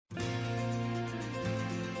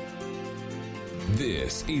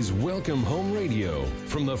This is Welcome Home Radio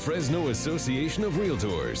from the Fresno Association of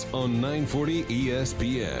Realtors on 940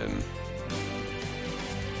 ESPN.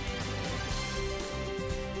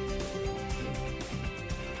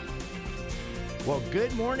 Well,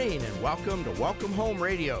 good morning and welcome to Welcome Home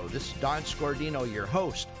Radio. This is Don Scordino, your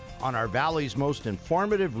host on our Valley's most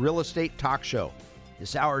informative real estate talk show.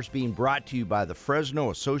 This hour is being brought to you by the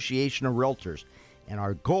Fresno Association of Realtors, and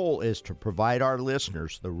our goal is to provide our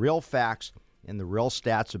listeners the real facts and the real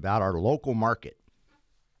stats about our local market.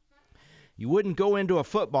 You wouldn't go into a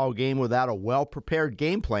football game without a well-prepared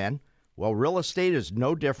game plan. Well, real estate is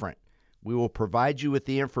no different. We will provide you with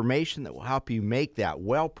the information that will help you make that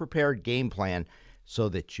well-prepared game plan so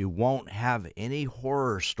that you won't have any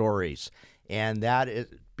horror stories. And that is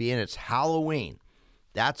being it's Halloween.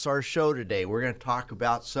 That's our show today. We're going to talk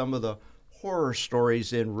about some of the horror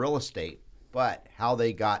stories in real estate, but how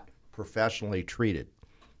they got professionally treated.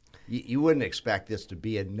 You wouldn't expect this to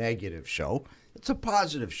be a negative show. It's a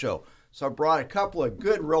positive show. So I brought a couple of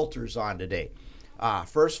good realtors on today.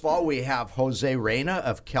 First of all, we have Jose Reyna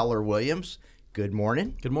of Keller Williams. Good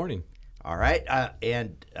morning. Good morning. All right.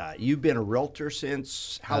 And you've been a realtor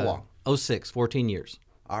since how long? 14 years.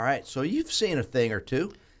 All right. So you've seen a thing or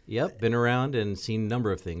two. Yep, been around and seen a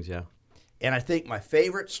number of things, yeah. And I think my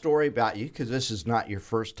favorite story about you, because this is not your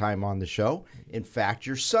first time on the show. In fact,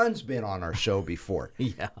 your son's been on our show before.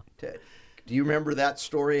 Yeah. Do you remember that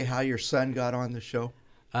story, how your son got on the show?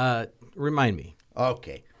 Remind me.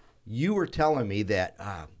 Okay. You were telling me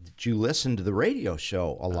that you listened to the radio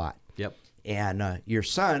show a lot. Yep. And your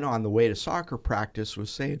son, on the way to soccer practice, was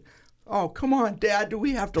saying, "Oh, come on, Dad, do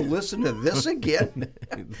we have to listen to this again?"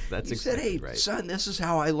 That's he said, "Hey, right. son, this is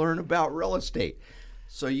how I learn about real estate."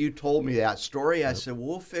 So you told me that story. Yep. I said, well,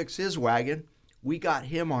 we'll fix his wagon. We got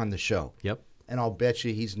him on the show. Yep. And I'll bet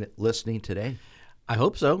you he's listening today. I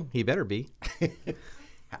hope so. He better be.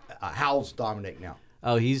 How's Dominic now?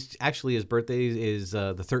 Oh, he's actually, his birthday is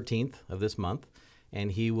the 13th of this month,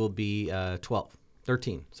 and he will be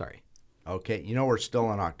 13, sorry. Okay. You know we're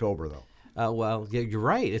still in October, though. Well, yeah, you're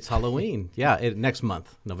right. It's Halloween. Yeah, next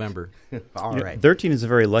month, November. All right. 13 is a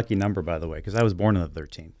very lucky number, by the way, because I was born on the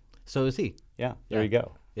 13th. So is he. Yeah, there you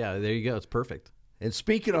go. Yeah, there you go. It's perfect. And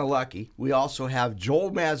speaking of lucky, we also have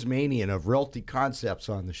Joel Mazmanian of Realty Concepts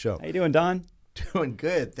on the show. How you doing, Don? Doing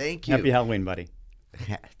good. Thank you. Happy Halloween, buddy.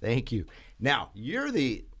 Thank you. Now, you're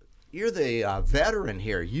the veteran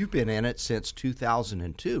here. You've been in it since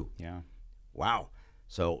 2002. Yeah. Wow.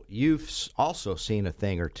 So you've also seen a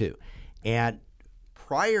thing or two. And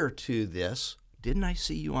prior to this, didn't I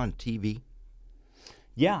see you on TV?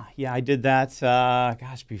 Yeah, I did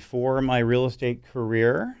that, before my real estate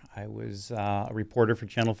career. I was a reporter for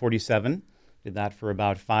Channel 47. Did that for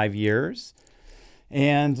about 5 years.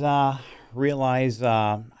 And realized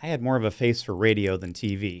I had more of a face for radio than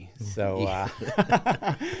TV. So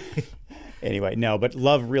anyway, no, but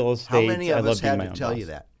love real estate. How many of us had to tell you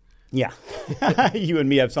that? Yeah. You and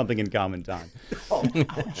me have something in common, Don. Oh,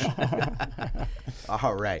 ouch.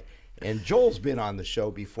 All right. And Joel's been on the show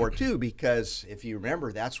before, too, because if you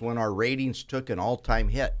remember, that's when our ratings took an all-time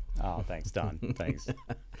hit. Oh, thanks, Don. Thanks.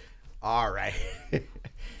 All right.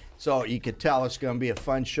 So you could tell it's going to be a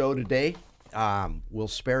fun show today. We'll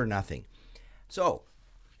spare nothing. So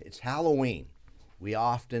it's Halloween. We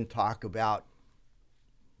often talk about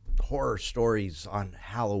horror stories on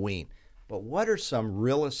Halloween. But what are some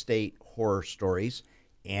real estate horror stories,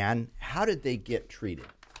 and how did they get treated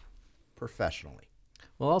professionally?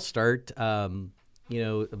 Well, I'll start.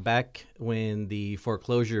 Back when the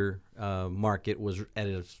foreclosure market was at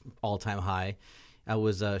its all-time high, I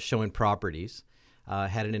was showing properties.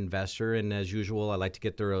 Had an investor, and as usual, I like to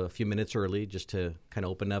get there a few minutes early just to kind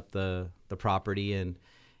of open up the property and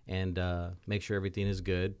make sure everything is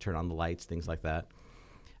good, turn on the lights, things like that.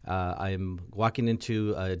 I'm walking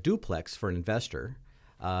into a duplex for an investor.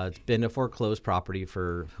 It's been a foreclosed property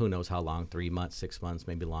for who knows how long, 3 months, 6 months,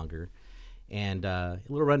 maybe longer. And a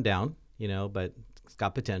little rundown, but it's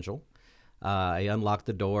got potential. I unlocked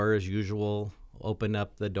the door as usual, open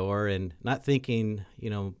up the door, and not thinking,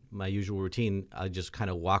 my usual routine, I just kind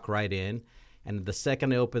of walk right in. And the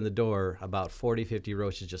second I open the door, about 40, 50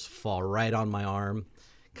 roaches just fall right on my arm,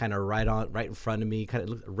 kind of right in front of me, kind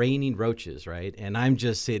of raining roaches, right? And I'm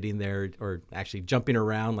just sitting there, or actually jumping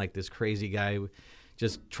around like this crazy guy,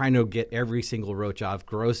 just trying to get every single roach off,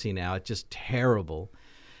 grossing out, just terrible.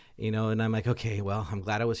 And I'm like, okay, well, I'm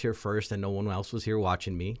glad I was here first and no one else was here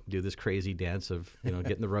watching me do this crazy dance of,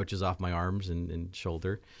 getting the roaches off my arms and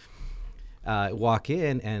shoulder. Walk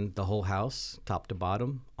in, and the whole house, top to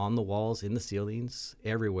bottom, on the walls, in the ceilings,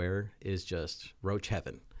 everywhere, is just roach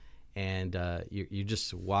heaven. and you're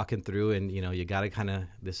just walking through, and you got to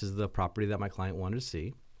this is the property that my client wanted to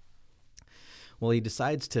see. Well, he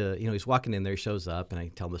decides to, he's walking in there, he shows up, and I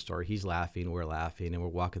tell him the story. He's laughing, we're laughing, and we're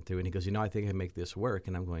walking through, and he goes, I think I can make this work.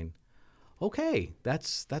 And I'm going, okay,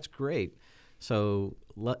 that's great. So,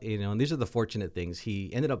 and these are the fortunate things.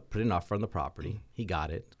 He ended up putting an offer on the property. He got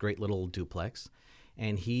it. Great little duplex.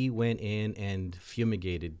 And he went in and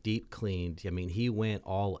fumigated, deep cleaned. I mean, he went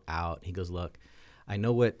all out. He goes, look, I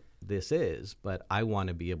know what this is, but I want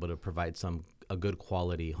to be able to provide a good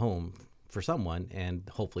quality home for someone, and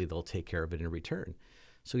hopefully they'll take care of it in return.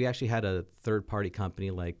 So he actually had a third-party company,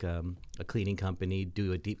 like a cleaning company,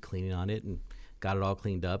 do a deep cleaning on it and got it all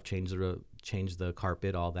cleaned up, changed the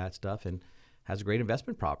carpet, all that stuff, and has a great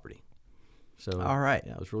investment property. So, all right.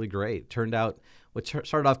 Yeah, it was really great. Turned out, what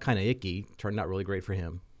started off kind of icky, turned out really great for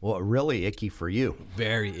him. Well, really icky for you.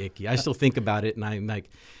 Very icky. I still think about it, and I'm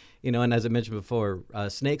like, and as I mentioned before,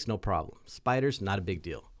 snakes, no problem. Spiders, not a big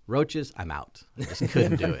deal. Roaches, I'm out. I just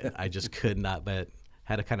couldn't do it. I just could not, but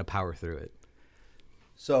had to kind of power through it.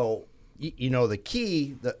 So, the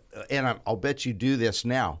key, and I'll bet you do this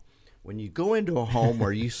now, when you go into a home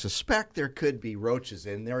where you suspect there could be roaches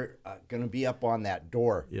and they're going to be up on that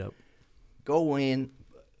door, yep. Go in,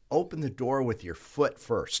 open the door with your foot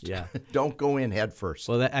first. Yeah. Don't go in head first.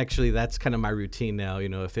 Well, that's kind of my routine now.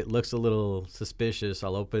 If it looks a little suspicious,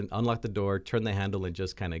 I'll unlock the door, turn the handle, and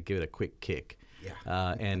just kind of give it a quick kick.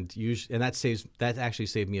 Yeah. And that actually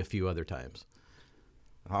saved me a few other times.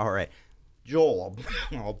 All right. Joel,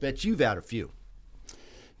 I'll bet you've had a few.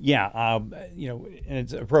 Yeah, and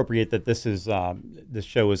it's appropriate that this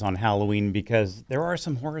show is on Halloween, because there are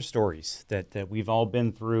some horror stories that we've all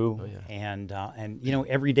been through. Oh, yeah. And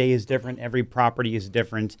every day is different, every property is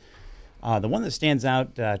different. The one that stands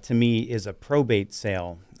out to me is a probate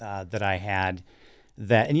sale that I had.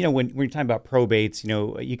 When you're talking about probates,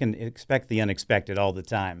 you can expect the unexpected all the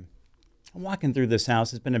time. I'm walking through this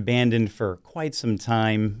house. It's been abandoned for quite some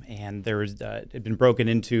time, and it had been broken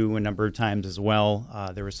into a number of times as well.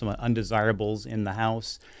 There were some undesirables in the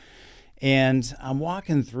house. And I'm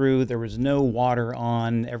walking through. There was no water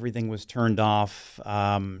on. Everything was turned off.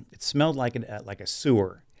 It smelled like a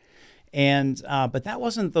sewer. But that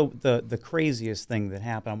wasn't the craziest thing that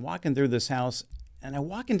happened. I'm walking through this house, and I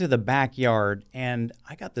walk into the backyard, and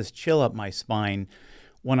I got this chill up my spine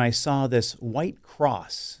when I saw this white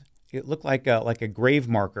cross. It looked like a grave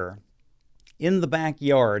marker in the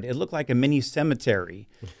backyard. It looked like a mini cemetery.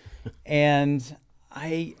 And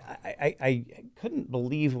I couldn't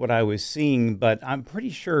believe what I was seeing, but I'm pretty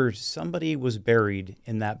sure somebody was buried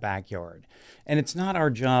in that backyard. And it's not our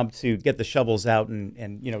job to get the shovels out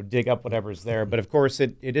and dig up whatever's there. But of course,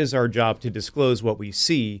 it is our job to disclose what we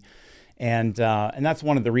see. And that's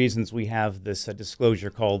one of the reasons we have this disclosure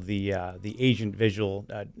called the agent visual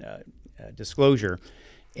disclosure.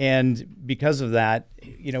 And because of that,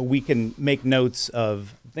 we can make notes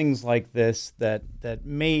of things like this that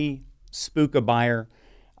may spook a buyer,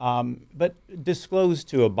 but disclose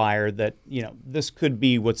to a buyer that, this could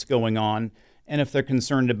be what's going on. And if they're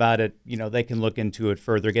concerned about it, they can look into it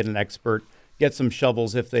further, get an expert, get some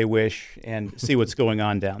shovels if they wish, and see what's going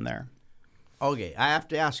on down there. Okay, I have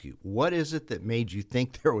to ask you, what is it that made you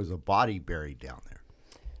think there was a body buried down there?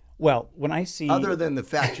 Well, when I see... Other than the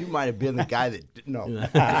fact you might have been the guy that didn't know.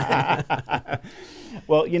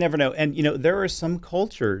 Well, you never know. And, there are some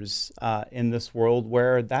cultures in this world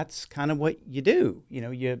where that's kind of what you do.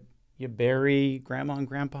 You bury grandma and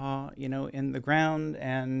grandpa, in the ground,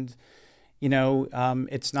 and,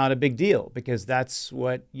 it's not a big deal because that's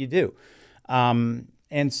what you do.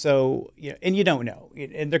 And so, and you don't know.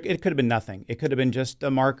 It could have been nothing. It could have been just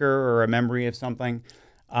a marker or a memory of something.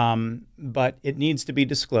 But it needs to be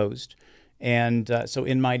disclosed. And so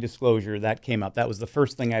in my disclosure, that came up. That was the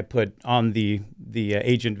first thing I put on the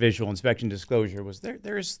agent visual inspection disclosure was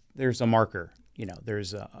there's a marker.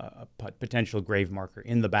 There's a potential grave marker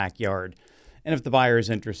in the backyard. And if the buyer is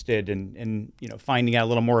interested in finding out a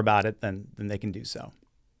little more about it, then they can do so.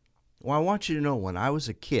 Well, I want you to know, when I was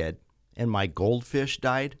a kid and my goldfish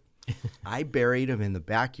died, I buried him in the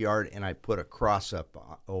backyard and I put a cross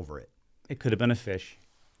up over it. It could have been a fish.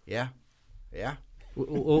 Yeah.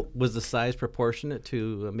 Was the size proportionate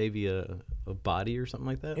to maybe a body or something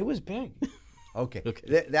like that? It was big. Okay.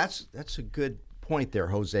 That's a good point there,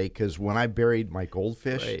 Jose, because when I buried my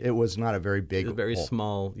goldfish, right. It was not a very big hole. Very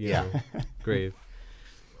small grave.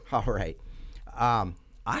 All right.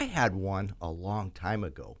 I had one a long time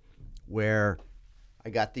ago where I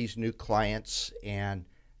got these new clients, and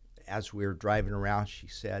as we were driving around, she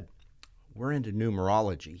said, we're into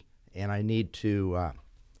numerology, and I need to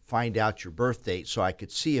find out your birth date so I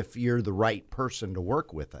could see if you're the right person to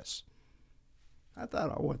work with us. I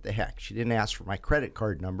thought, oh, what the heck? She didn't ask for my credit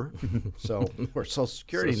card number, or Social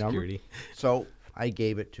Security number. So I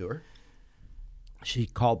gave it to her. She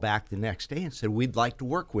called back the next day and said, we'd like to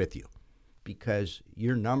work with you because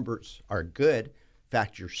your numbers are good. In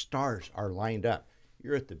fact, your stars are lined up.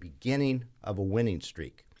 You're at the beginning of a winning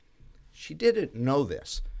streak. She didn't know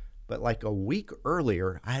this, but like a week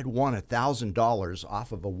earlier, I had won $1,000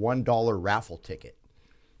 off of a $1 raffle ticket.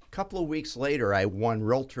 A couple of weeks later, I won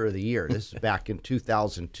Realtor of the Year. This is back in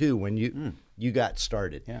 2002 when you got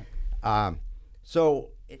started. Yeah.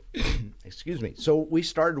 Excuse me. So we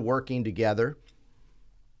started working together,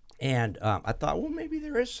 and I thought, well, maybe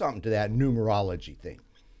there is something to that numerology thing.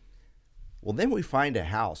 Well, then we find a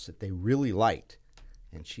house that they really liked,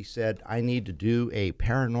 and she said, I need to do a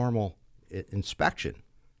paranormal inspection.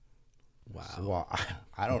 Wow. So, well,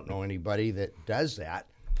 I don't know anybody that does that,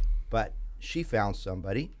 but she found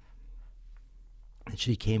somebody, and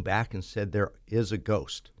she came back and said there is a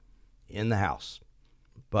ghost in the house,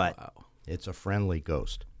 but it's a friendly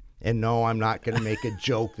ghost. And no, I'm not going to make a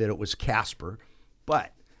joke that it was Casper,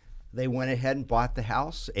 but they went ahead and bought the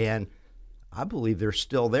house, and I believe they're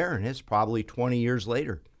still there, and it's probably 20 years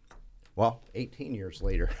later. Well, 18 years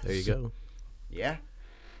later. There you go. Yeah.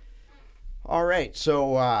 All right,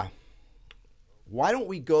 so why don't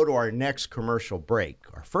we go to our next commercial break,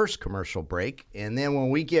 our first commercial break, and then when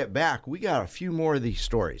we get back, we got a few more of these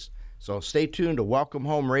stories. So stay tuned to Welcome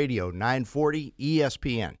Home Radio, 940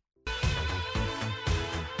 ESPN.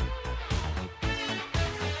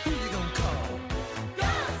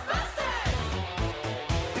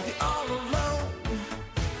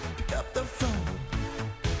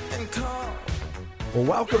 Well,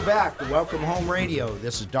 welcome back to Welcome Home Radio.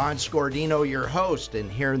 This is Don Scordino, your host, and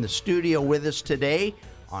here in the studio with us today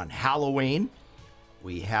on Halloween,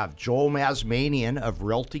 we have Joel Mazmanian of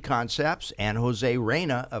Realty Concepts and Jose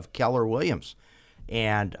Reyna of Keller Williams.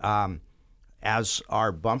 And as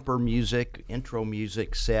our bumper music, intro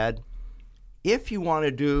music said, if you want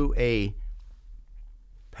to do a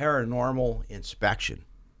paranormal inspection,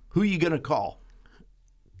 who are you going to call?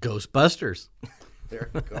 Ghostbusters. There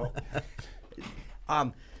you go.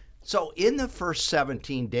 So in the first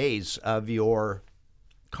 17 days of your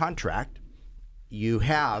contract, you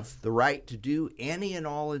have the right to do any and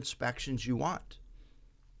all inspections you want,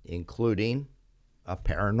 including a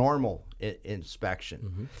paranormal inspection.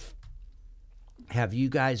 Mm-hmm. Have you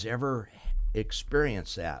guys ever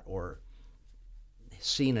experienced that or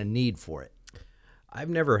seen a need for it? I've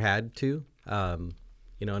never had to. Now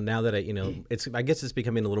that I guess it's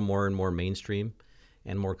becoming a little more and more mainstream,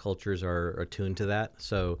 and more cultures are attuned to that.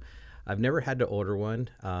 So I've never had to order one,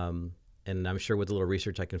 and I'm sure with a little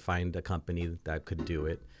research I can find a company that could do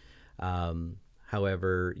it.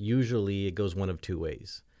 However, usually it goes one of two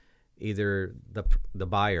ways. Either the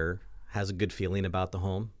buyer has a good feeling about the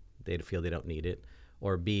home, they feel they don't need it,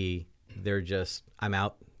 or B, they're just, I'm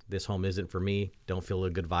out, this home isn't for me, don't feel a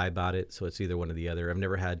good vibe about it, so it's either one or the other. I've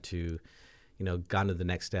never had to, gone to the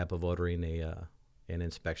next step of ordering an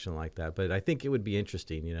inspection like that. But I think it would be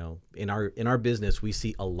interesting, in our business, we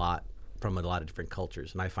see a lot from a lot of different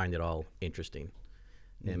cultures, and I find it all interesting.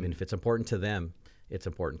 Mm-hmm. I mean, if it's important to them, it's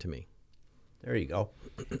important to me. There you go.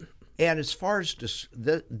 And as far as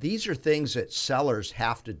these are things that sellers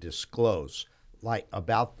have to disclose, like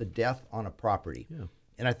about the death on a property. Yeah.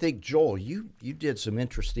 And I think, Joel, you did some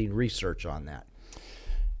interesting research on that.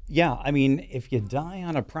 Yeah, I mean, if you die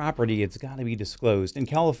on a property, it's got to be disclosed. In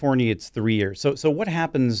California, it's 3 years. So what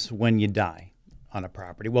happens when you die on a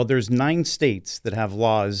property? Well, there's 9 states that have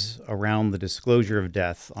laws around the disclosure of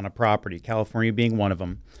death on a property, California being one of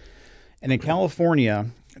them. And in California,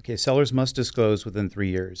 sellers must disclose within 3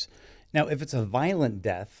 years. Now, if it's a violent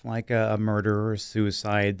death, like a murder or a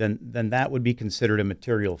suicide, then that would be considered a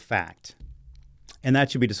material fact. And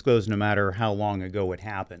that should be disclosed no matter how long ago it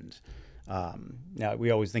happened. Now,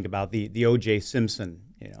 we always think about the O.J. Simpson,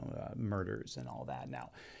 murders and all that.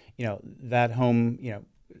 Now, that home,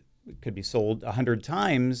 could be sold 100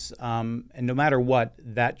 times, and no matter what,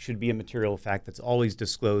 that should be a material fact that's always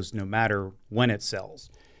disclosed no matter when it sells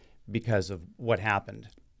because of what happened.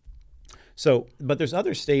 So, but there's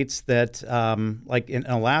other states that, like in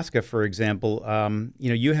Alaska, for example,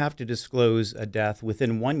 you have to disclose a death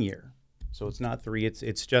within 1 year. So it's not 3,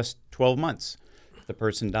 it's just 12 months. If the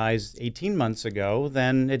person dies 18 months ago,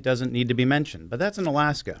 then it doesn't need to be mentioned. But that's in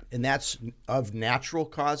Alaska. And that's of natural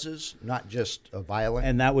causes, not just a violent?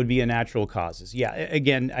 And that would be a natural causes. Yeah,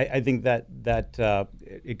 again, I think that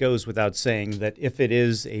it goes without saying that if it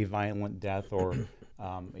is a violent death or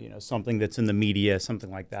something that's in the media, something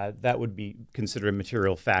like that, that would be considered a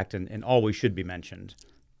material fact and always should be mentioned.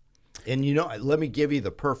 And let me give you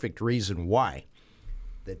the perfect reason why.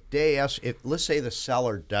 The day, let's say the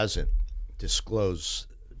seller doesn't disclose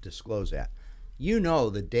that,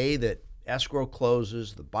 the day that escrow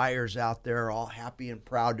closes, the buyer's out there all happy and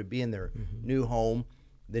proud to be in their new home.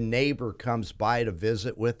 The neighbor comes by to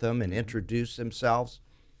visit with them and introduce themselves.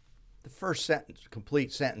 The first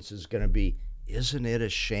complete sentence is going to be, "Isn't it a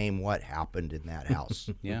shame what happened in that house?"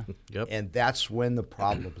 Yeah. Yep. And that's when the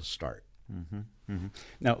problems start.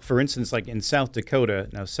 Now, for instance, like in South Dakota,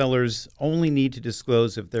 now sellers only need to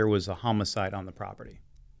disclose if there was a homicide on the property.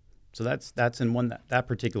 So that's in that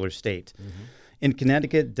particular state. In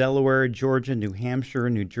Connecticut, Delaware, Georgia, New Hampshire,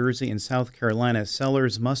 New Jersey, and South Carolina,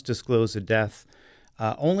 sellers must disclose a death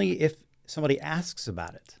only if somebody asks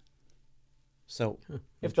about it. So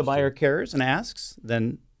if the buyer cares and asks,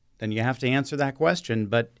 then you have to answer that question,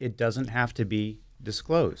 but it doesn't have to be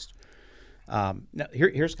disclosed. Now,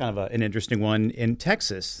 here's kind of an interesting one. In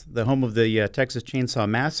Texas, the home of the Texas Chainsaw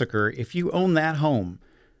Massacre, if you own that home,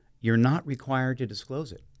 you're not required to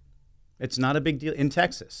disclose it. It's not a big deal in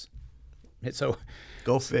Texas. So,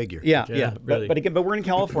 go figure. Yeah. Really. But we're in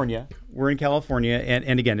California.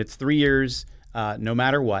 And again, it's 3 years, no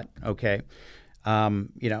matter what. Okay.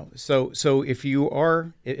 So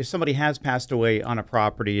if somebody has passed away on a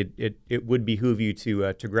property, it would behoove you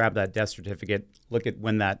to grab that death certificate, look at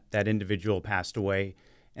when that individual passed away,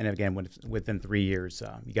 and again, within 3 years,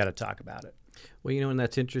 you got to talk about it. Well, and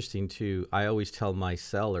that's interesting too. I always tell my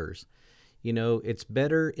sellers, it's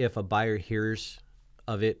better if a buyer hears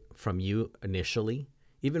of it from you initially,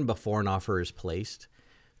 even before an offer is placed,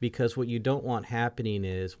 because what you don't want happening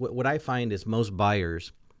is what I find is most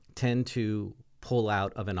buyers tend to pull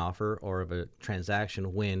out of an offer or of a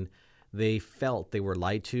transaction when they felt they were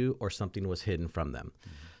lied to or something was hidden from them.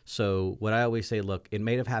 So what I always say, look, it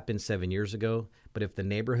may have happened 7 years ago, but if the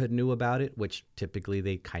neighborhood knew about it, which typically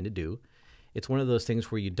they kind of do, it's one of those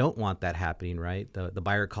things where you don't want that happening, right? The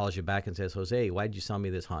buyer calls you back and says, "Jose, why did you sell me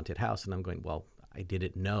this haunted house?" And I'm going, well, I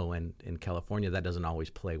didn't know. And in California, that doesn't always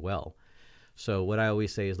play well. So what I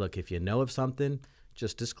always say is, look, if you know of something,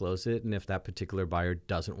 just disclose it. And if that particular buyer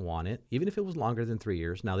doesn't want it, even if it was longer than 3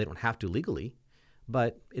 years, now they don't have to legally,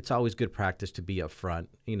 but it's always good practice to be upfront,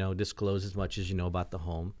 disclose as much as you know about the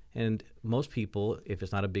home. And most people, if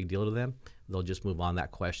it's not a big deal to them, they'll just move on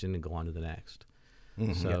that question and go on to the next.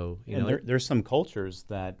 So, there's some cultures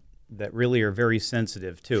that really are very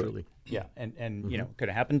sensitive to Truly. it. Yeah, and could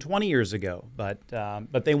have happened 20 years ago, but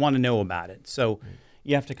they want to know about it. So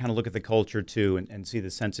you have to kind of look at the culture too and see the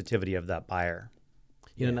sensitivity of that buyer.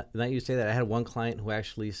 Now you say that, I had one client who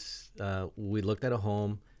actually, we looked at a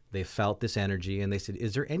home, they felt this energy, and they said,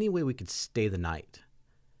 "Is there any way we could stay the night?"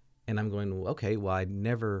 And I'm going, well, okay, well, I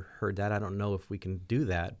never heard that. I don't know if we can do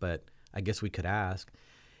that, but I guess we could ask.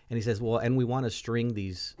 And he says, well, and we want to string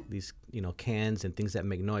these cans and things that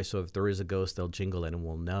make noise, so if there is a ghost, they'll jingle it and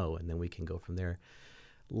we'll know, and then we can go from there.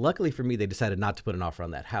 Luckily for me, they decided not to put an offer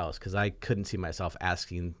on that house because I couldn't see myself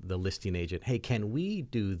asking the listing agent, "Hey, can we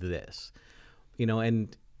do this?"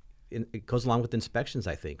 And it goes along with inspections,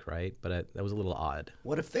 I think, right? But that was a little odd.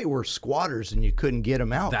 What if they were squatters and you couldn't get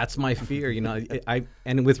them out? That's my fear.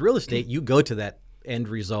 And with real estate, you go to that end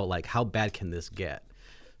result, like, how bad can this get?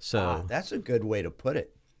 So that's a good way to put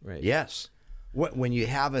it. Right. Yes. When you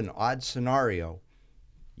have an odd scenario,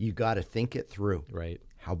 you got to think it through. Right.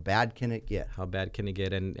 How bad can it get? How bad can it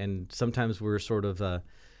get? And sometimes we're sort of,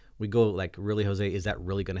 we go like, really, Jose, is that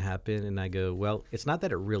really going to happen? And I go, well, it's not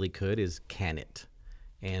that it really could, is can it?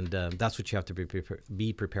 And that's what you have to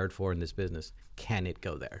be prepared for in this business. Can it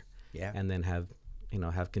go there? Yeah. And then have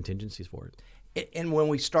contingencies for it. And when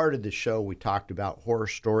we started the show, we talked about horror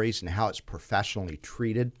stories and how it's professionally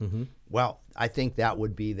treated. Well, I think that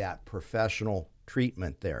would be that professional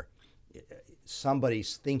treatment there.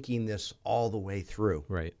 Somebody's thinking this all the way through.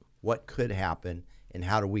 Right. What could happen and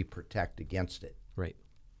how do we protect against it? Right.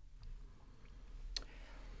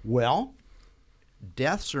 Well,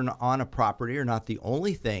 deaths on a property are not the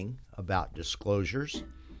only thing about disclosures.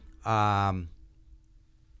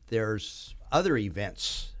 There's other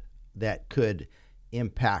events that could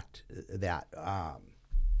impact that,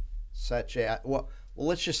 such as, well,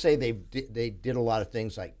 let's just say they did a lot of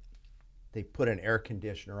things, like they put an air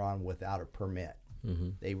conditioner on without a permit.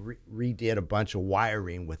 They redid a bunch of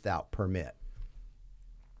wiring without permit.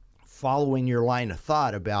 Following your line of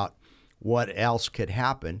thought about what else could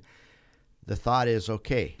happen, the thought is,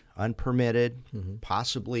 okay, unpermitted,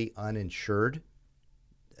 possibly uninsured.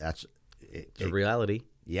 That's The reality.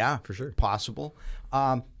 Yeah, for sure. Possible.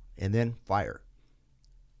 And then fire.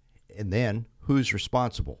 And then who's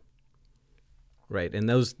responsible? Right, and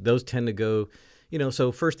those tend to go,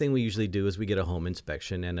 so first thing we usually do is we get a home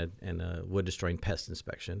inspection and a wood destroying pest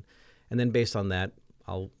inspection, and then based on that,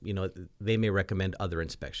 they may recommend other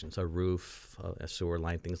inspections, a roof, a sewer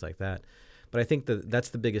line, things like that. But I think that's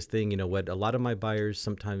the biggest thing. What a lot of my buyers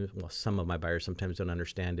some of my buyers sometimes don't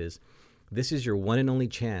understand is this is your one and only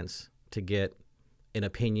chance to get an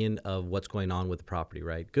opinion of what's going on with the property,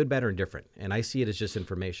 right? Good, bad, or indifferent. And I see it as just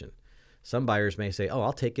information. Some buyers may say, oh,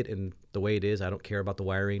 I'll take it in the way it is. I don't care about the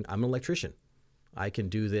wiring. I'm an electrician. I can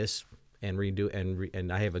do this and redo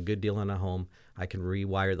and I have a good deal on a home. I can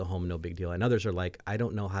rewire the home, no big deal. And others are like, I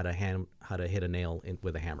don't know how to hit a nail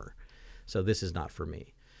with a hammer. So this is not for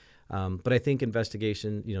me. But I think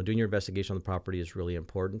investigation, doing your investigation on the property is really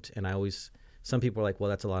important. And some people are like, well,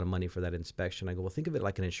 that's a lot of money for that inspection. I go, well, think of it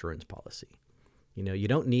like an insurance policy. You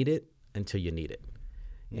don't need it until you need it.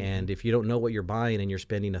 Mm-hmm. And if you don't know what you're buying and you're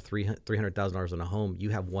spending $300,000 on a home, you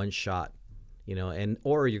have one shot,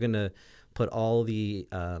 or you're going to put all the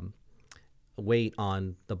weight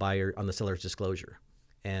on the seller's disclosure.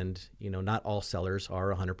 And, not all sellers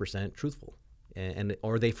are 100% truthful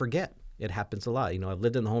or they forget. It happens a lot. I've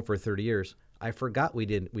lived in the home for 30 years. I forgot we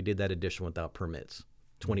did that addition without permits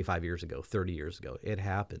 25 years ago, 30 years ago. It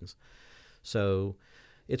happens. So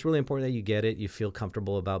it's really important that you get it. You feel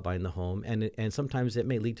comfortable about buying the home. And sometimes it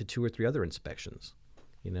may lead to 2 or 3 other inspections.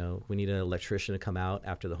 We need an electrician to come out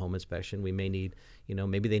after the home inspection. We may need,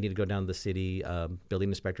 maybe they need to go down to the city building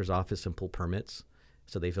inspector's office and pull permits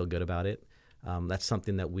so they feel good about it. That's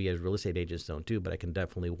something that we as real estate agents don't do, but I can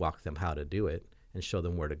definitely walk them how to do it and show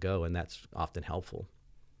them where to go, and that's often helpful.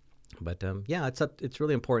 But it's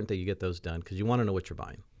really important that you get those done because you want to know what you're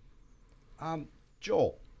buying.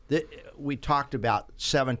 Joel, we talked about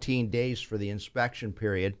 17 days for the inspection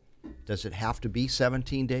period. Does it have to be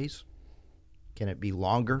 17 days? Can it be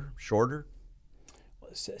longer, shorter?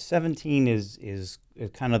 17 is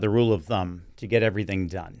kind of the rule of thumb to get everything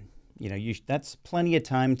done. That's plenty of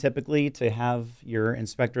time typically to have your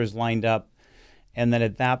inspectors lined up. And then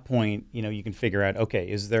at that point, you can figure out, okay,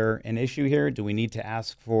 is there an issue here? Do we need to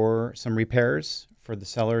ask for some repairs for the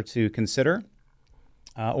seller to consider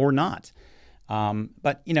or not?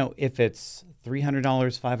 But, if it's $300,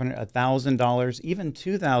 $500, $1,000, even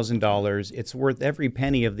 $2,000, it's worth every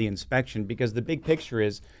penny of the inspection because the big picture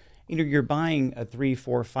is, you're buying a $300,000,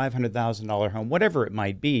 $400,000, $500,000 home, whatever it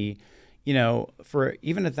might be. For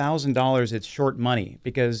even $1,000, it's short money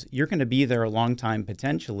because you're going to be there a long time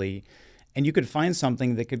potentially. And you could find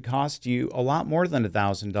something that could cost you a lot more than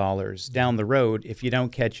 $1,000 down the road if you don't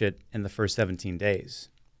catch it in the first 17 days.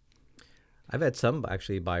 I've had some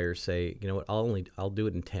actually buyers say, you know what, I'll do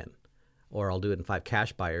it in 10, or I'll do it in 5.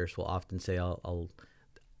 Cash buyers will often say,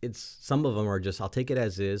 some of them are just, I'll take it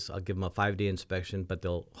as is. I'll give them a 5-day inspection, but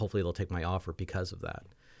hopefully they'll take my offer because of that.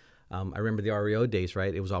 I remember the REO days,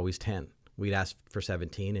 right? It was always 10. We'd ask for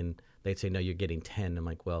 17 and they'd say, no, you're getting 10. I'm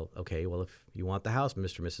like, well, okay, well, if you want the house,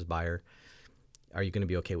 Mr. and Mrs. Buyer, are you going to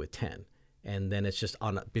be okay with 10? And then it's just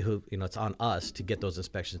it's on us to get those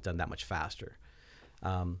inspections done that much faster.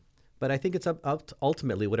 But I think it's up to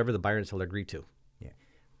ultimately whatever the buyer and seller agree to. Yeah.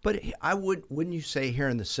 But wouldn't you say here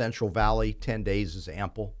in the Central Valley, 10 days is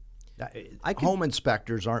ample? Home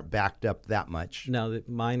inspectors aren't backed up that much. No,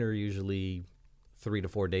 mine are usually 3 to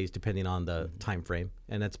 4 days, depending on the time frame,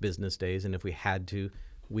 and that's business days. And if we had to,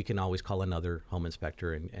 we can always call another home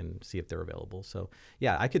inspector and see if they're available. So,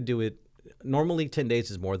 yeah, I could do it. Normally, 10 days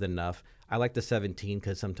is more than enough. I like the 17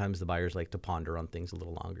 because sometimes the buyers like to ponder on things a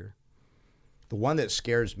little longer. The one that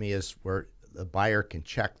scares me is where the buyer can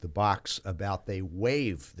check the box about they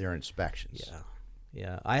waive their inspections.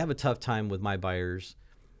 Yeah. I have a tough time with my buyers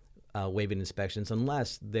waiving inspections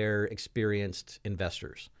unless they're experienced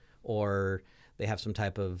investors or they have some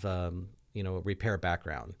type of repair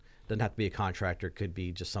background. Doesn't have to be a contractor. Could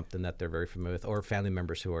be just something that they're very familiar with, or family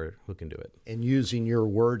members who can do it. And using your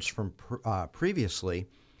words from previously,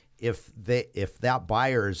 if that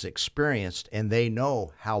buyer is experienced and they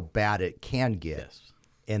know how bad it can get, yes,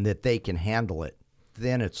 and that they can handle it,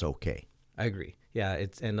 then it's okay. I agree. Yeah,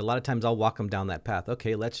 and a lot of times I'll walk them down that path.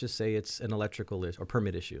 Okay, let's just say it's an electrical or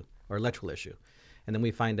permit issue or electrical issue, and then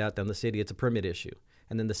we find out down the city it's a permit issue.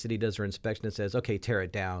 And then the city does their inspection and says, okay, tear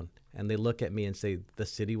it down. And they look at me and say, the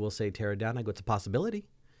city will say tear it down? I go, it's a possibility.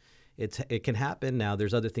 It can happen. Now,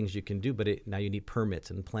 there's other things you can do, but now you need permits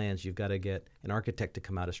and plans. You've got to get an architect to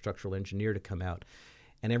come out, a structural engineer to come out.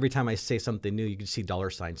 And every time I say something new, you can see dollar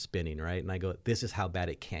signs spinning, right? And I go, this is how bad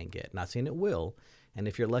it can get. Not saying it will. And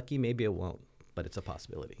if you're lucky, maybe it won't. But it's a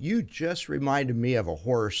possibility. You just reminded me of a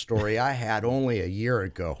horror story I had only a year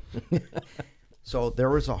ago. So there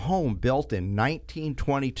was a home built in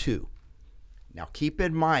 1922, Now, keep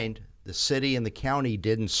in mind, the city and the county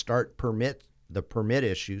didn't start the permit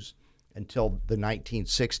issues until the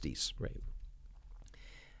 1960s. Right.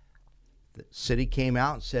 The city came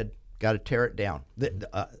out and said, got to tear it down,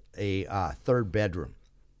 a third bedroom.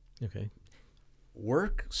 Okay.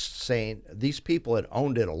 We're saying these people had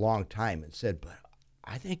owned it a long time and said, but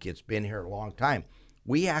I think it's been here a long time.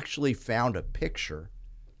 We actually found a picture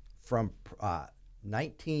from the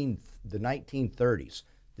 1930s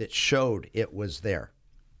that showed it was there.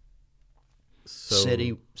 So,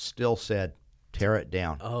 City still said, tear it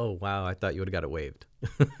down. Oh, wow. I thought you would have got it waived.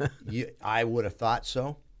 I would have thought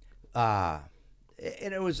so. And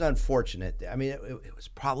it was unfortunate. I mean, it was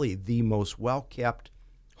probably the most well-kept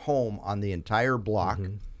home on the entire block,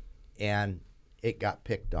 and it got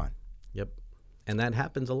picked on. Yep. And that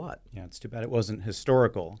happens a lot. Yeah, it's too bad it wasn't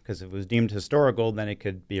historical, because if it was deemed historical, then it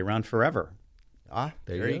could be around forever.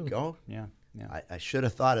 There you go. Yeah. I should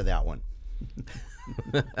have thought of that one.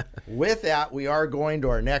 With that, we are going to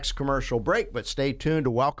our next commercial break, but stay tuned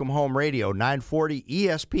to Welcome Home Radio, 940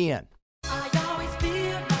 ESPN.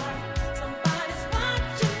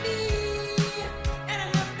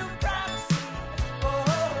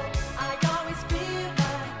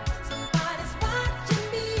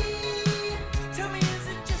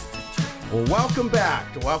 Well, welcome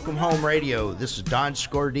back to Welcome Home Radio. This is Don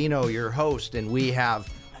Scordino, your host, and we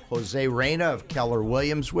have Jose Reyna of Keller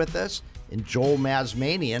Williams with us and Joel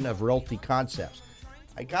Mazmanian of Realty Concepts.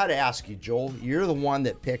 I got to ask you, Joel, you're the one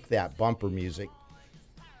that picked that bumper music.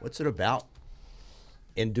 What's it about?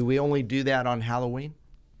 And do we only do that on Halloween?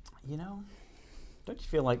 You know, don't you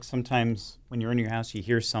feel like sometimes when you're in your house, you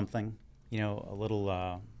hear something, a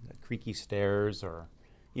little creaky stairs, or,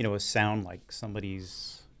 a sound like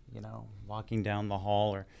somebody's, walking down the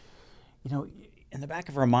hall, or, in the back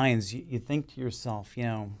of our minds, you think to yourself,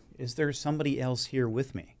 is there somebody else here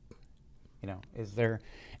with me? Is there,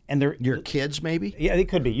 and there, your kids maybe? Yeah, it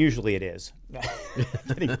could be. Usually it is.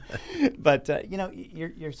 But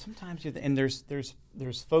you're sometimes and there's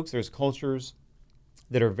folks, there's cultures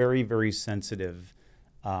that are very, very sensitive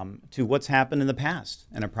to what's happened in the past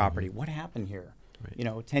in a property. What happened here?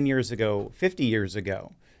 Right. 10 years ago, 50 years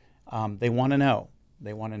ago. They want to know.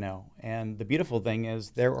 And the beautiful thing is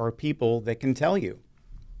there are people that can tell you,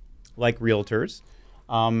 like realtors,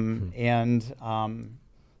 and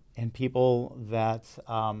people that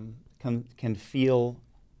can feel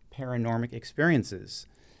paranormal experiences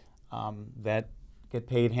that get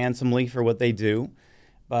paid handsomely for what they do.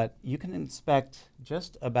 But you can inspect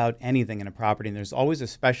just about anything in a property, and there's always a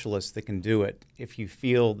specialist that can do it if you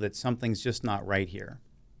feel that something's just not right here.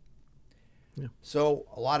 Yeah. So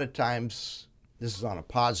a lot of times, this is on a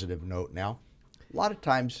positive note now, a lot of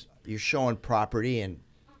times you're showing property and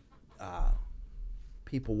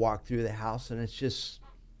people walk through the house and it's just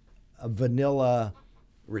a vanilla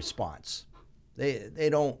response. They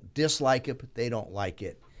don't dislike it, but they don't like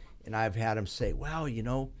it. And I've had them say, well,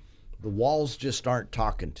 the walls just aren't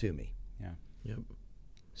talking to me. Yeah. Yep.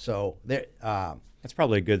 So that's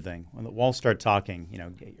probably a good thing. When the walls start talking,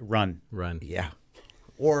 run. Yeah.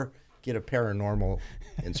 Or get a paranormal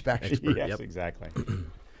inspection. Yes, yep. Exactly.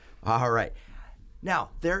 All right. Now,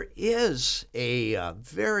 there is a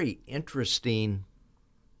very interesting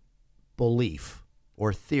belief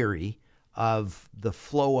or theory of the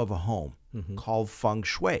flow of a home called feng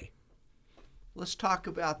shui. Let's talk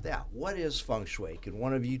about that. What is feng shui? Can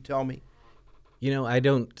one of you tell me? I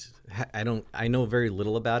know very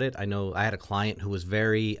little about it. I know I had a client who was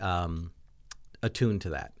very attuned to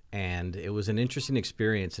that. And it was an interesting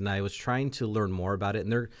experience, and I was trying to learn more about it.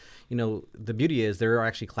 And the beauty is there are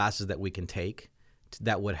actually classes that we can take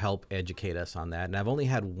that would help educate us on that. And I've only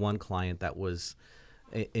had one client that was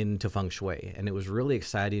into feng shui, and it was really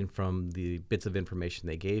exciting from the bits of information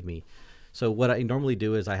they gave me. So what I normally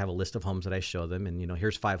do is I have a list of homes that I show them, and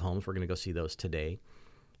here's 5 homes. We're going to go see those today.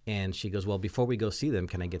 And she goes, well, before we go see them,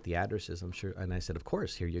 can I get the addresses? I'm sure. And I said, of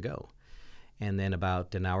course, here you go. And then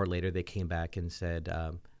about an hour later, they came back and said,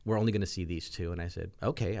 we're only going to see these 2. And I said,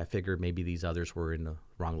 okay, I figured maybe these others were in the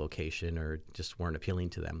wrong location or just weren't appealing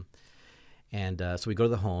to them. And so we go to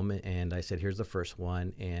the home, and I said, here's the first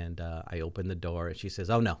one. And I opened the door, and she says,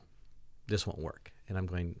 oh, no, this won't work. And I'm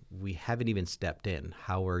going, we haven't even stepped in.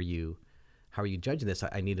 How are you judging this?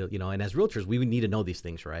 I need to, and as realtors, we would need to know these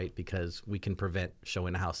things, right? Because we can prevent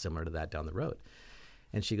showing a house similar to that down the road.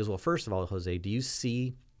 And she goes, well, first of all, Jose, do you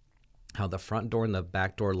see how the front door and the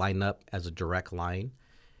back door line up as a direct line?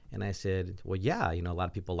 And I said, well, yeah, a lot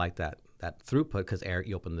of people like that throughput because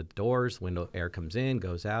you open the doors, window air comes in,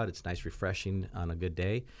 goes out. It's nice, refreshing on a good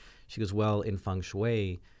day. She goes, well, in feng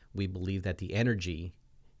shui, we believe that the energy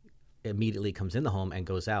immediately comes in the home and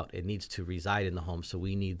goes out. It needs to reside in the home, so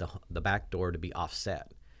we need the back door to be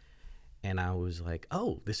offset. And I was like,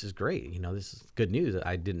 oh, this is great. This is good news.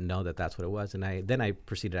 I didn't know that that's what it was. And I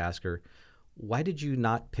proceeded to ask her, why did you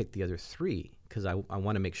not pick the other three? Because I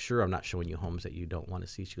want to make sure I'm not showing you homes that you don't want to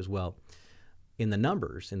see. She goes, well, in the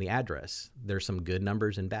numbers, in the address, there's some good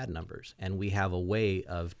numbers and bad numbers. And we have a way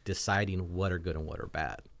of deciding what are good and what are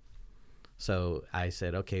bad. So I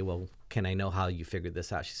said, okay, well, can I know how you figured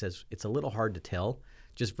this out? She says, it's a little hard to tell.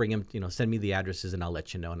 Just bring them, send me the addresses and I'll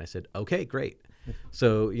let you know. And I said, okay, great.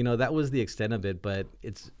 So, that was the extent of it, but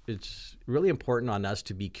it's really important on us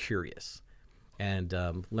to be curious and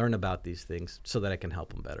learn about these things so that I can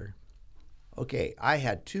help them better. Okay, I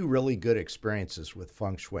had two really good experiences with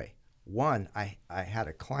feng shui. One, I had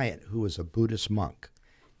a client who was a Buddhist monk.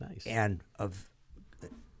 Nice. And of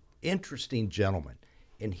interesting gentleman.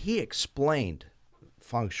 And he explained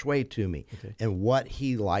feng shui to me and what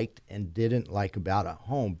he liked and didn't like about a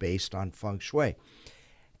home based on feng shui.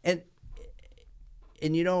 And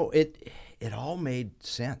it all made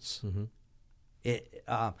sense.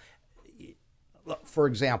 Mm-hmm. For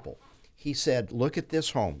example, he said, look at this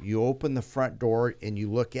home. You open the front door and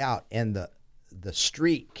you look out, and the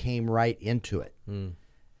street came right into it. Mm.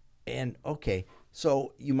 And okay,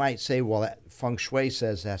 so you might say, well, that feng shui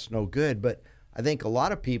says that's no good, but I think a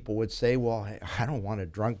lot of people would say, well, I don't want a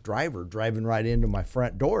drunk driver driving right into my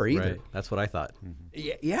front door either. Right. That's what I thought.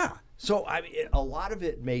 Mm-hmm. Yeah. So a lot of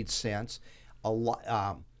it made sense.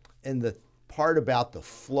 And the part about the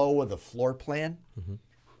flow of the floor plan, mm-hmm.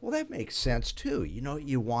 well, that makes sense too.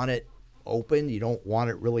 You want it open. You don't want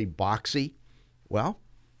it really boxy. Well,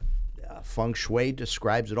 feng shui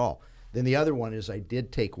describes it all. Then the other one is I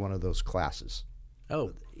did take one of those classes.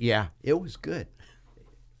 Oh. Yeah, it was good.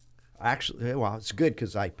 Actually, well, it's good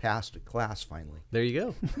because I passed a class finally. There you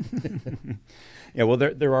go. Yeah, well,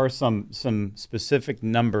 there are some specific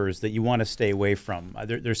numbers that you want to stay away from.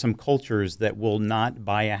 There's some cultures that will not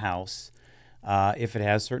buy a house if it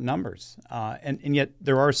has certain numbers. And yet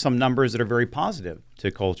there are some numbers that are very positive to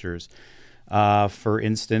cultures. For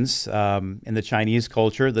instance, in the Chinese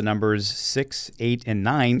culture, the numbers 6, 8, and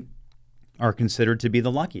 9 are considered to be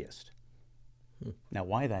the luckiest. Now,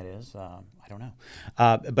 why that is, I don't know.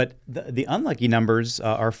 But the unlucky numbers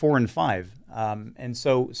are 4 and 5. And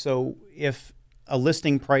so if a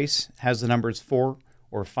listing price has the numbers 4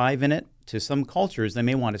 or 5 in it, to some cultures, they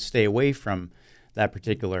may want to stay away from that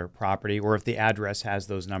particular property, or if the address has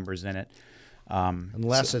those numbers in it.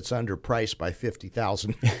 Unless it's underpriced by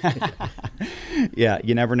 $50,000. Yeah,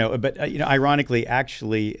 you never know. But ironically,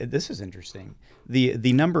 actually, this is interesting.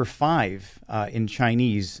 The number 5 in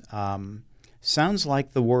Chinese sounds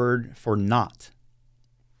like the word for not.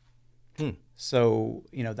 So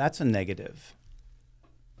that's a negative.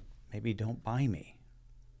 Maybe don't buy me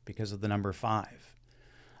because of the number 5.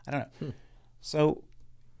 I don't know. So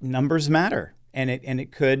numbers matter, and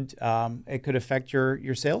it could affect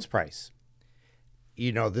your sales price.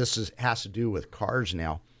 This has to do with cars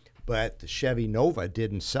now, but the Chevy Nova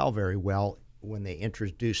didn't sell very well when they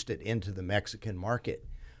introduced it into the Mexican market.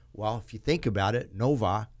 Well, if you think about it,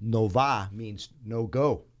 Nova means no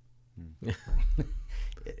go.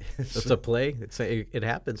 It's a play. It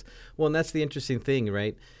happens. Well, and that's the interesting thing,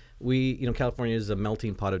 right? California is a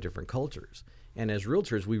melting pot of different cultures. And as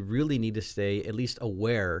realtors, we really need to stay at least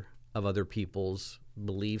aware of other people's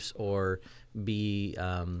beliefs or be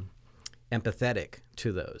empathetic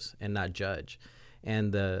to those and not judge.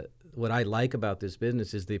 And what I like about this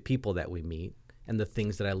business is the people that we meet and the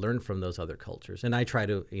things that I learned from those other cultures. And I try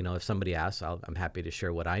to, if somebody asks, I'm happy to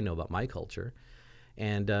share what I know about my culture.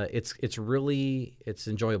 And it's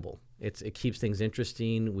enjoyable. It keeps things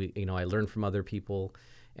interesting. I learn from other people,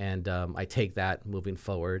 and I take that moving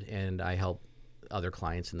forward, and I help other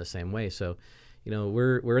clients in the same way. So,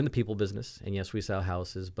 we're in the people business, and yes, we sell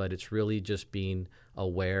houses, but it's really just being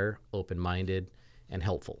aware, open-minded, and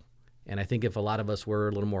helpful. And I think if a lot of us were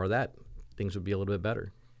a little more of that, things would be a little bit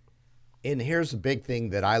better. And here's the big thing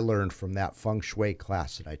that I learned from that feng shui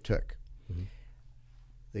class that I took. Mm-hmm.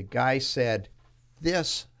 The guy said,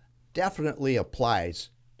 this definitely applies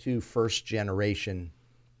to first-generation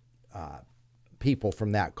people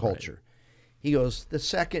from that culture. Right. He goes, the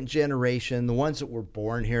second generation, the ones that were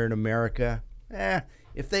born here in America,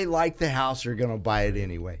 if they like the house, they're going to buy it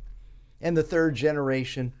anyway. And the third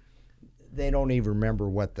generation, they don't even remember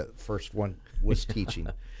what the first one was teaching.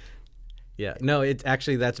 Yeah, no,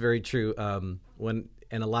 that's very true. And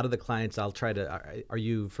a lot of the clients, I'll try to, are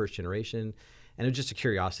you first generation? And it's just a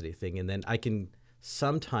curiosity thing. And then I can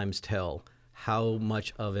sometimes tell how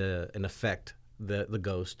much of an effect the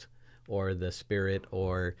ghost or the spirit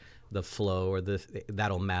or the flow or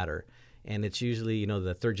that'll matter. And it's usually,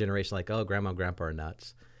 the third generation, like, oh, grandma and grandpa are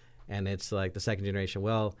nuts. And it's like the second generation,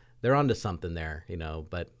 well, they're onto something there,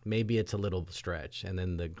 but maybe it's a little stretch. And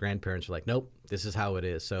then the grandparents are like, nope, this is how it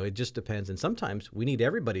is. So it just depends. And sometimes we need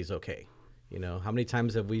everybody's okay. How many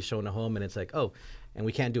times have we shown a home and it's like, oh, and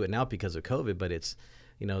we can't do it now because of COVID, but it's,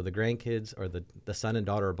 the grandkids or the son and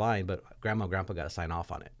daughter are buying, but grandma and grandpa got to sign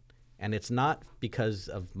off on it. And it's not because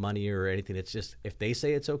of money or anything. It's just if they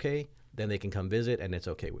say it's okay, then they can come visit and it's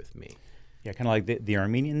okay with me. Yeah, kind of like the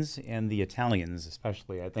Armenians and the Italians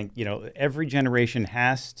especially. I think, every generation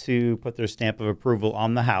has to put their stamp of approval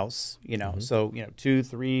on the house, So, 2,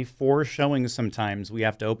 3, 4 showings sometimes we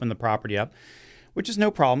have to open the property up, which is no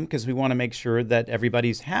problem because we want to make sure that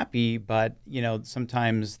everybody's happy. But,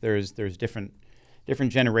 sometimes there's different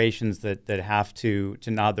generations that have to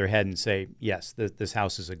nod their head and say, yes, this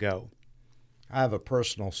house is a go. I have a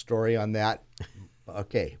personal story on that.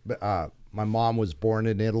 Okay, my mom was born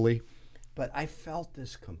in Italy. But I felt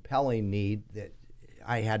this compelling need that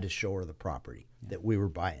I had to show her the property that we were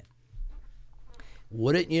buying.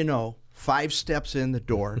 Wouldn't you know, 5 steps in the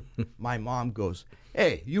door, my mom goes,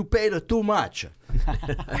 hey, you paid too much.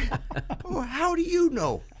 Oh, how do you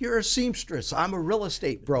know? You're a seamstress. I'm a real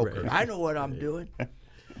estate broker. Right. I know what I'm doing.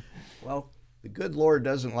 Well, the good Lord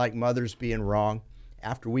doesn't like mothers being wrong.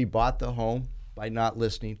 After we bought the home, by not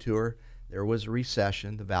listening to her, there was a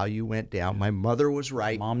recession. The value went down. My mother was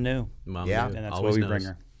right. Mom knew. Mom yeah. knew. And that's Always why we knows. bring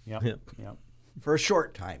her. Yep. For a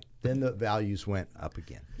short time. Then the values went up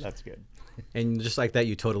again. That's good. And just like that,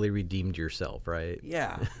 you totally redeemed yourself, right?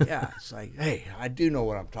 Yeah. It's like, hey, I do know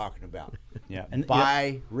what I'm talking about. Yeah. And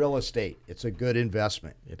Buy real estate. It's a good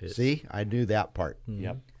investment. It is. See, I knew that part.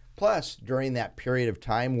 Yep. Plus, during that period of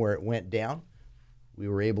time where it went down, we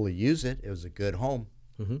were able to use it. It was a good home.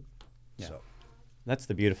 Mm-hmm. Yeah. So That's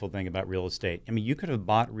the beautiful thing about real estate. I mean, you could have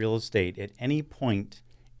bought real estate at any point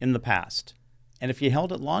in the past. And if you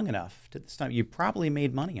held it long enough to this time, you probably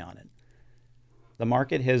made money on it. The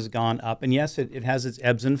market has gone up. And yes, it has its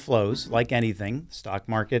ebbs and flows like anything, stock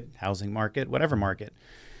market, housing market, whatever market.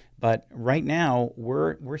 But right now,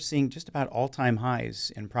 we're seeing just about all-time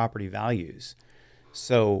highs in property values.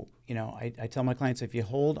 So, I tell my clients, if you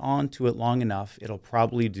hold on to it long enough, it'll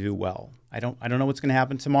probably do well. I don't know what's going to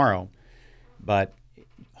happen tomorrow, but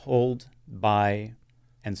hold, buy,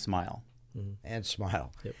 and smile. Mm-hmm. And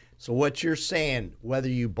smile. Yep. So what you're saying, whether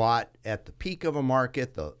you bought at the peak of a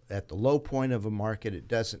market, at the low point of a market, it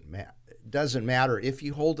doesn't matter. If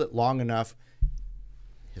you hold it long enough,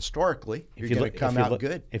 historically, you're going to come out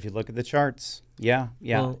good. If you look at the charts, yeah.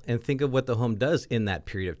 Well, and think of what the home does in that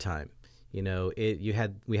period of time. We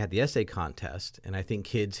had the essay contest, and I think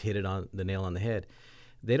kids hit it on the nail on the head.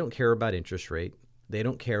 They don't care about interest rate. They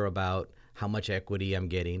don't care about how much equity I'm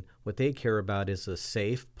getting. What they care about is a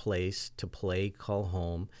safe place to play, call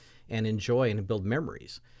home, and enjoy and build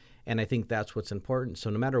memories. And I think that's what's important. So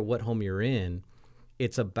no matter what home you're in,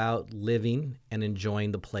 it's about living and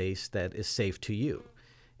enjoying the place that is safe to you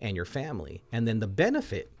and your family. And then the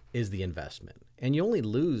benefit is the investment. And you only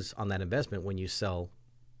lose on that investment when you sell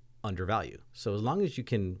under value. So as long as you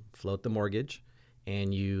can float the mortgage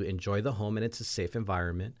and you enjoy the home and it's a safe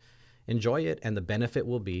environment, enjoy it, and the benefit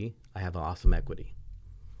will be I have awesome equity.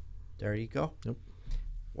 There you go. Yep.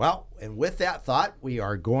 Well, and with that thought, we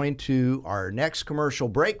are going to our next commercial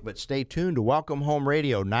break, but stay tuned to Welcome Home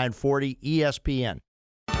Radio, 940 ESPN.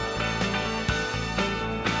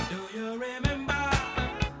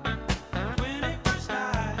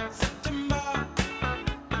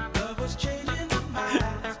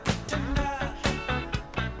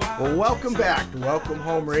 Well, welcome back to Welcome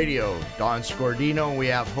Home Radio. Don Scordino, and we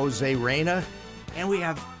have Jose Reyna, and we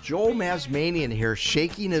have Joel Mazmanian here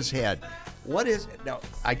shaking his head. What is it? Now,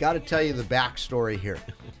 I got to tell you the backstory here.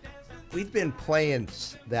 We've been playing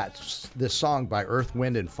this song by Earth,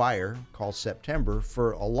 Wind, and Fire called September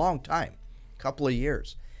for a long time, a couple of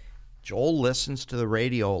years. Joel listens to the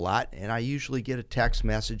radio a lot, and I usually get a text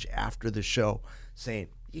message after the show saying,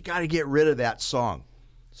 you got to get rid of that song.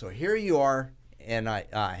 So here you are. And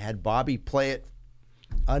I had Bobby play it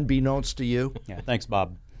unbeknownst to you. Yeah, thanks,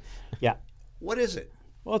 Bob. Yeah. What is it?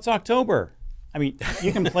 Well, it's October. I mean,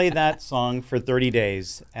 you can play that song for 30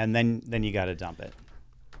 days, and then you got to dump it.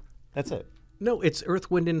 That's it. No, it's Earth,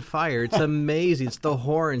 Wind, and Fire. It's amazing. It's the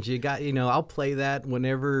horns. You got, I'll play that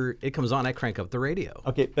whenever it comes on. I crank up the radio.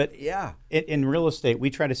 Okay, but yeah, in real estate, we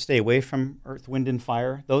try to stay away from Earth, Wind, and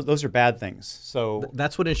Fire. Those are bad things. So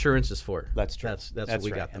that's what insurance is for. That's true. That's what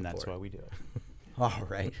we right, got them and that's for. why we do it. All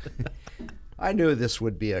right. I knew this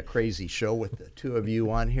would be a crazy show with the two of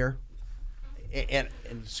you on here. And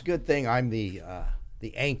it's a good thing I'm the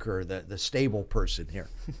the anchor, the stable person here.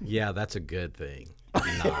 Yeah, that's a good thing.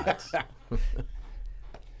 Not.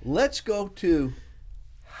 Let's go to,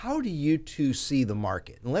 how do you two see the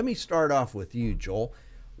market? And let me start off with you, Joel.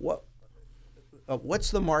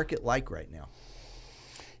 What's the market like right now?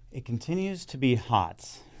 It continues to be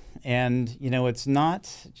hot. And, it's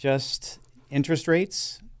not just interest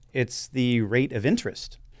rates, it's the rate of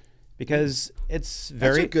interest. Because it's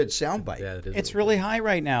That's a good soundbite. Yeah, it is it's really really high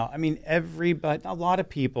right now. I mean, a lot of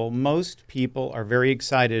people, most people are very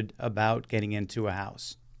excited about getting into a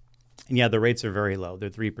house. And yeah, the rates are very low. They're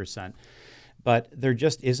 3%. But there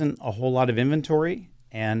just isn't a whole lot of inventory.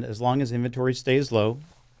 And as long as inventory stays low,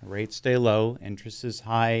 rates stay low, interest is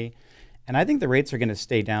high. And I think the rates are going to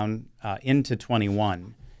stay down into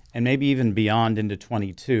 21 and maybe even beyond into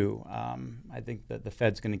 22. I think that the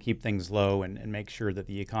Fed's going to keep things low and make sure that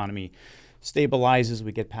the economy stabilizes.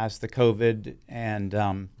 We get past the COVID.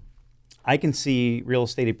 And I can see real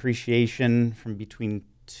estate appreciation from between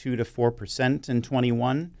 2 to 4% in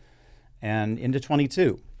 21 and into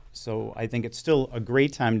 22. So I think it's still a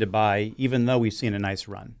great time to buy, even though we've seen a nice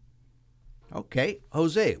run. Okay.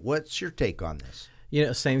 Jose, what's your take on this?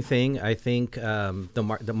 Same thing. I think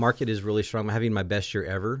the market is really strong. I'm having my best year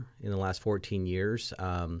ever in the last 14 years.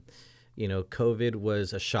 COVID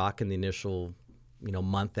was a shock in the initial,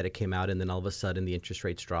 month that it came out, and then all of a sudden the interest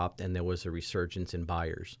rates dropped, and there was a resurgence in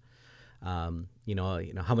buyers. How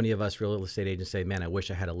many of us real estate agents say, "Man, I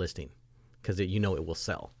wish I had a listing," because it will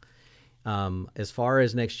sell. As far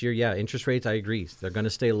as next year, yeah, interest rates, I agree. They're going to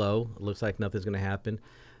stay low. It looks like nothing's going to happen.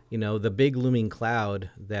 The big looming cloud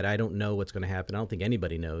that I don't know what's going to happen, I don't think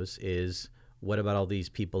anybody knows, is what about all these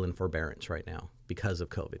people in forbearance right now because of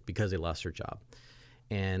COVID, because they lost their job?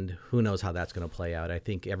 And who knows how that's going to play out. I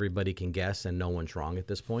think everybody can guess, and no one's wrong at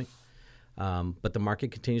this point. But the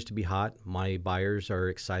market continues to be hot. My buyers are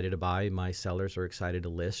excited to buy. My sellers are excited to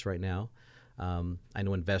list right now. I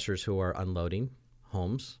know investors who are unloading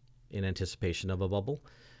homes in anticipation of a bubble.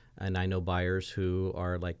 And I know buyers who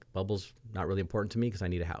are like, bubble's not really important to me because I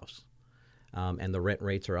need a house. And the rent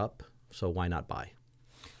rates are up, so why not buy?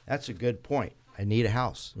 That's a good point. I need a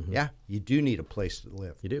house. Mm-hmm. Yeah, you do need a place to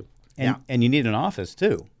live. You do. And you need an office,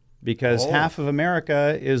 too, because half of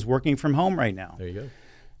America is working from home right now. There you go.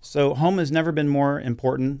 So home has never been more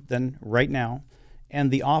important than right now,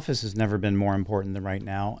 and the office has never been more important than right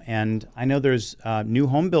now. And I know there's new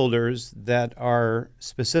home builders that are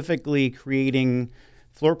specifically creating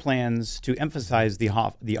floor plans to emphasize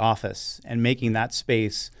the office and making that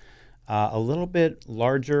space a little bit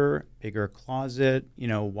larger, bigger closet,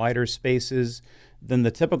 wider spaces than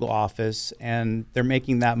the typical office. And they're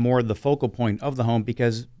making that more the focal point of the home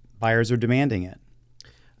because buyers are demanding it.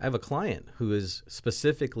 I have a client who is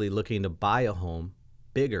specifically looking to buy a home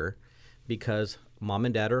bigger because mom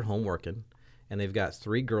and dad are home working and they've got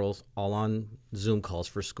 3 girls all on Zoom calls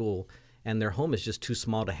for school. And their home is just too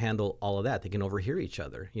small to handle all of that. They can overhear each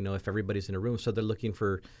other, if everybody's in a room. So they're looking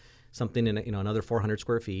for something in, another 400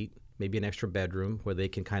 square feet, maybe an extra bedroom where they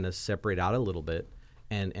can kind of separate out a little bit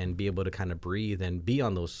and be able to kind of breathe and be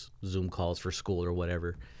on those Zoom calls for school or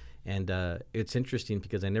whatever. And it's interesting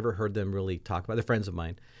because I never heard them really talk about it. They're friends of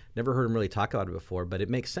mine. Never heard them really talk about it before, but it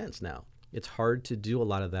makes sense now. It's hard to do a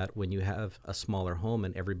lot of that when you have a smaller home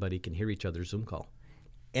and everybody can hear each other's Zoom call.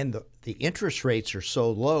 And the interest rates are so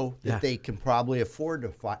low that they can probably afford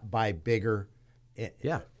to buy bigger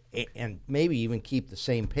and maybe even keep the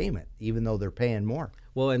same payment, even though they're paying more.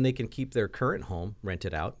 Well, and they can keep their current home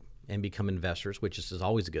rented out and become investors, which is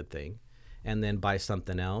always a good thing, and then buy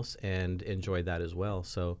something else and enjoy that as well.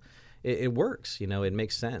 So it works, it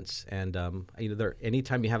makes sense. And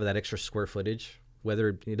anytime you have that extra square footage,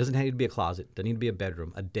 whether it doesn't need to be a closet, doesn't need to be a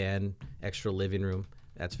bedroom, a den, extra living room,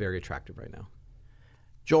 that's very attractive right now.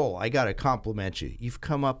 Joel, I got to compliment you. You've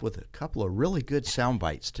come up with a couple of really good sound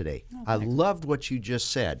bites today. I loved what you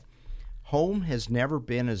just said. Home has never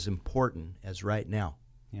been as important as right now.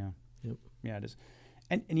 Yeah. Yep. Yeah, it is.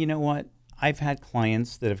 And you know what? I've had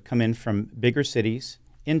clients that have come in from bigger cities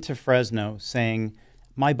into Fresno saying,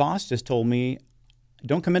 my boss just told me,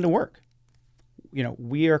 don't come into work.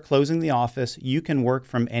 We are closing the office. You can work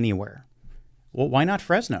from anywhere. Well, why not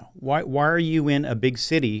Fresno? Why are you in a big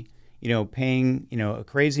city paying, a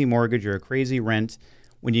crazy mortgage or a crazy rent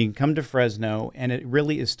when you can come to Fresno, and it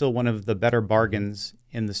really is still one of the better bargains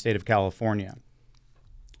in the state of California.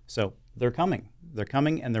 So they're coming,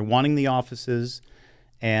 and they're wanting the offices,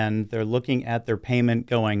 and they're looking at their payment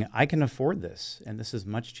going, I can afford this, and this is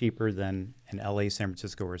much cheaper than in LA, San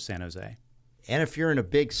Francisco, or San Jose. And if you're in a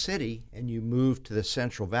big city and you move to the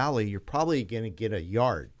Central Valley, you're probably going to get a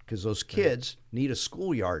yard because those kids need a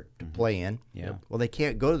schoolyard to play in. Yeah. Well, they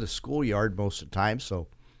can't go to the schoolyard most of the time, so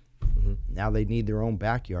now they need their own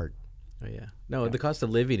backyard. Oh, yeah. No, the cost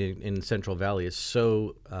of living in Central Valley is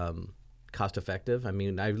so cost effective. I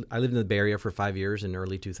mean, I lived in the Bay Area for 5 years in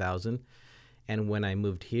early 2000. And when I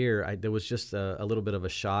moved here, there was just a little bit of a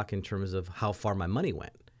shock in terms of how far my money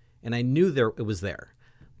went. And I knew it was there.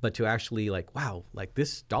 But to actually wow,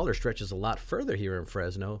 this dollar stretches a lot further here in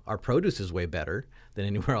Fresno. Our produce is way better than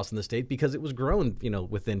anywhere else in the state because it was grown,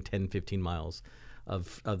 within 10, 15 miles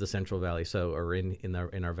of the Central Valley, or in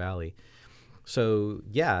our valley. So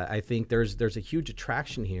yeah, I think there's a huge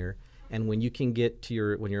attraction here, and when you can get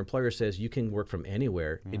to when your employer says you can work from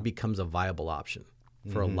anywhere, it becomes a viable option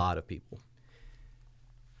for a lot of people.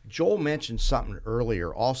 Joel mentioned something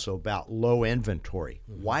earlier also about low inventory.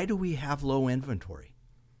 Why do we have low inventory?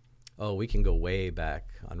 Oh, we can go way back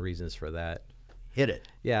on reasons for that. Hit it.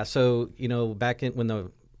 Yeah, so back when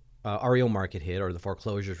the REO market hit, or the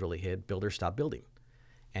foreclosures really hit, builders stopped building,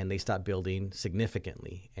 and they stopped building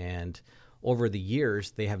significantly. And over the years,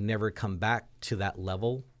 they have never come back to that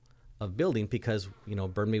level of building because,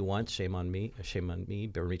 burn me once, shame on me,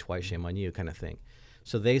 burn me twice, shame on you kind of thing.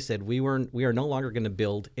 So they said, we are no longer going to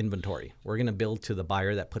build inventory. We're going to build to the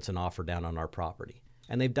buyer that puts an offer down on our property.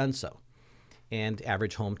 And they've done so. And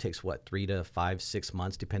average home takes 3 to 5, 6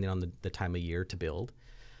 months, depending on the time of year to build.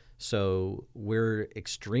 So we're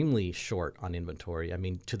extremely short on inventory. I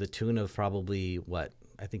mean, to the tune of probably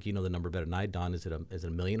I think you know the number better than I, Don. Is it a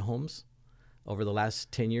million homes over the last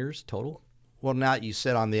 10 years total? Well, now you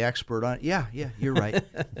said I'm the expert on it. Yeah, you're right.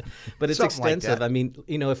 But it's Something like extensive. that. I mean,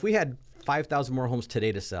 if we had 5,000 more homes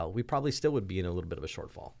today to sell, we probably still would be in a little bit of a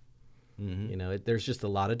shortfall. There's just a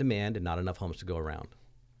lot of demand and not enough homes to go around.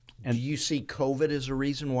 And do you see COVID as a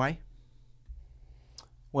reason why?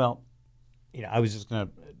 Well, I was just going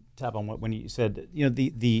to tap on when you said,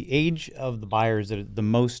 the age of the buyers that are the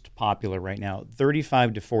most popular right now,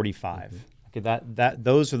 35 to 45. Okay,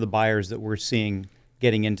 those are the buyers that we're seeing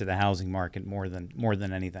getting into the housing market more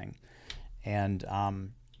than anything. And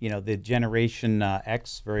the Generation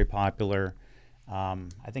X, very popular.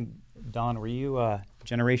 I think, Don, were you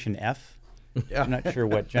Generation F? Yeah. I'm not sure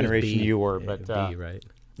what generation you were, but B, right?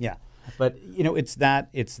 Yeah, but it's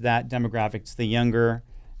that demographic. It's the younger,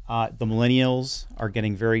 the millennials are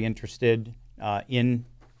getting very interested in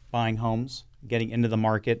buying homes, getting into the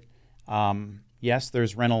market. Yes,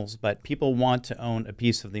 there's rentals, but people want to own a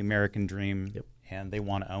piece of the American dream, and they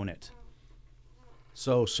want to own it.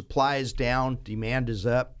 So supply is down, demand is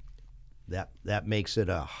up. That makes it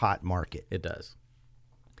a hot market. It does.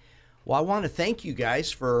 Well, I want to thank you guys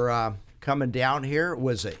for coming down here. It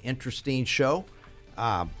was an interesting show.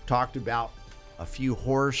 Talked about a few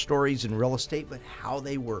horror stories in real estate, but how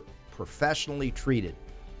they were professionally treated.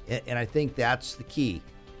 And I think that's the key.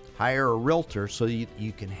 Hire a realtor so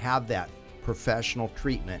you can have that professional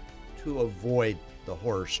treatment to avoid the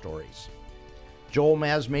horror stories. Joel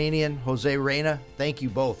Mazmanian, Jose Reyna, thank you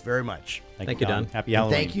both very much. Thank you, Don. Happy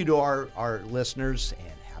Halloween. And thank you to our listeners,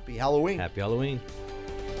 and happy Halloween. Happy Halloween.